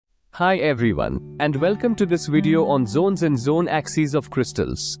Hi everyone, and welcome to this video on zones and zone axes of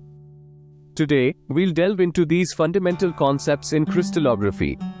crystals. Today, we'll delve into these fundamental concepts in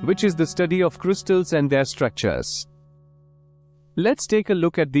crystallography, which is the study of crystals and their structures. Let's take a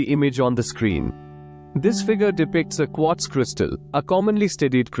look at the image on the screen. This figure depicts a quartz crystal, a commonly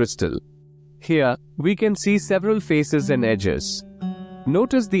studied crystal. Here, we can see several faces and edges.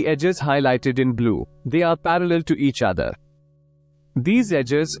 Notice the edges highlighted in blue. They are parallel to each other. These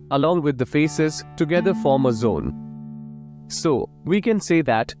edges, along with the faces, together form a zone. So, we can say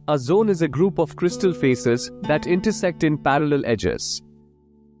that a zone is a group of crystal faces that intersect in parallel edges.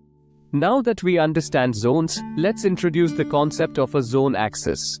 Now that we understand zones, let's introduce the concept of a zone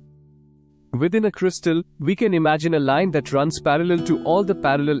axis. Within a crystal, we can imagine a line that runs parallel to all the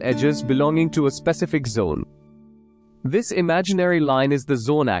parallel edges belonging to a specific zone. This imaginary line is the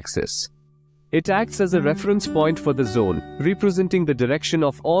zone axis. It acts as a reference point for the zone, representing the direction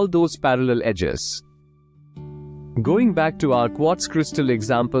of all those parallel edges. Going back to our quartz crystal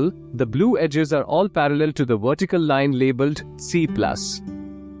example, the blue edges are all parallel to the vertical line labeled C+.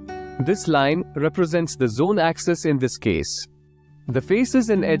 This line represents the zone axis in this case. The faces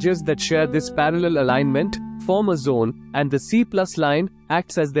and edges that share this parallel alignment form a zone, and the C+ line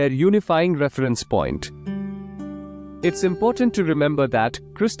acts as their unifying reference point. It's important to remember that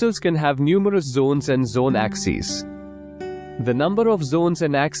crystals can have numerous zones and zone axes. The number of zones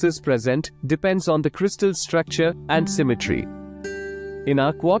and axes present depends on the crystal's structure and symmetry. In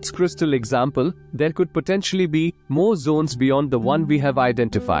our quartz crystal example, there could potentially be more zones beyond the one we have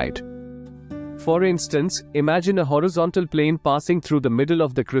identified. For instance, imagine a horizontal plane passing through the middle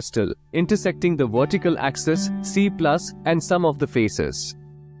of the crystal, intersecting the vertical axis, C+, and some of the faces.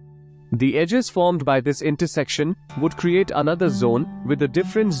 The edges formed by this intersection would create another zone with a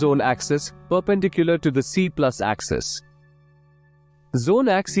different zone axis perpendicular to the C+ axis. Zone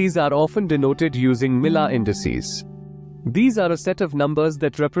axes are often denoted using Miller indices. These are a set of numbers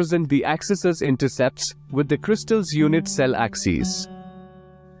that represent the axis's intercepts with the crystal's unit cell axes.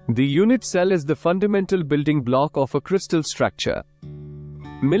 The unit cell is the fundamental building block of a crystal structure.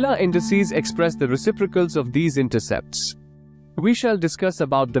 Miller indices express the reciprocals of these intercepts. We shall discuss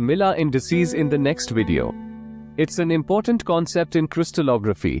about the Miller indices in the next video. It's an important concept in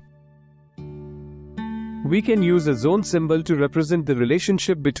crystallography. We can use a zone symbol to represent the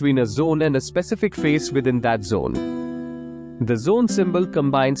relationship between a zone and a specific face within that zone. The zone symbol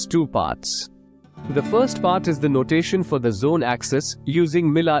combines two parts. The first part is the notation for the zone axis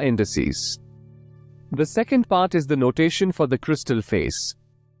using Miller indices. The second part is the notation for the crystal face.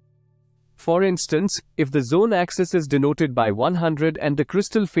 For instance, if the zone axis is denoted by 100 and the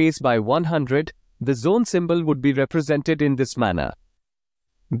crystal face by 100, the zone symbol would be represented in this manner.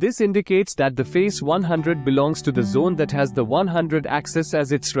 This indicates that the face 100 belongs to the zone that has the 100 axis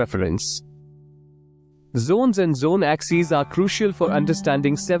as its reference. Zones and zone axes are crucial for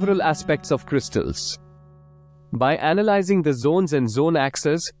understanding several aspects of crystals. By analyzing the zones and zone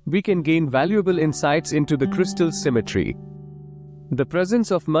axes, we can gain valuable insights into the crystal's symmetry. The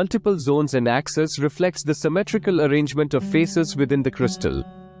presence of multiple zones and axes reflects the symmetrical arrangement of faces within the crystal.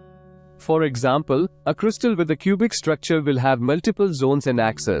 For example, a crystal with a cubic structure will have multiple zones and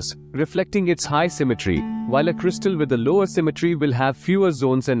axes, reflecting its high symmetry, while a crystal with a lower symmetry will have fewer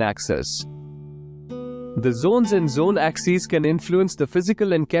zones and axes. The zones and zone axes can influence the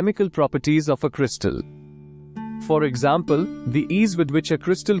physical and chemical properties of a crystal. For example, the ease with which a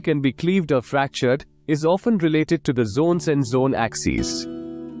crystal can be cleaved or fractured is often related to the zones and zone axes.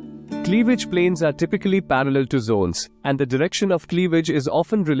 Cleavage planes are typically parallel to zones, and the direction of cleavage is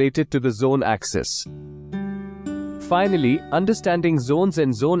often related to the zone axis. Finally, understanding zones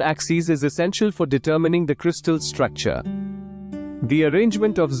and zone axes is essential for determining the crystal's structure. The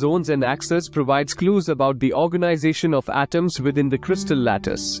arrangement of zones and axes provides clues about the organization of atoms within the crystal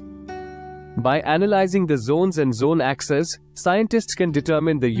lattice. By analyzing the zones and zone axes, scientists can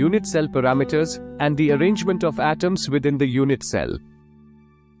determine the unit cell parameters and the arrangement of atoms within the unit cell.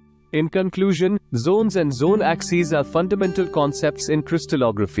 In conclusion, zones and zone axes are fundamental concepts in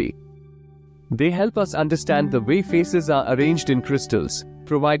crystallography. They help us understand the way faces are arranged in crystals,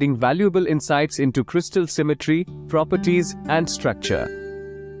 providing valuable insights into crystal symmetry, properties, and structure.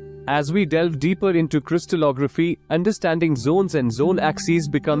 As we delve deeper into crystallography, understanding zones and zone axes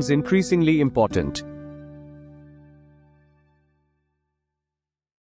becomes increasingly important.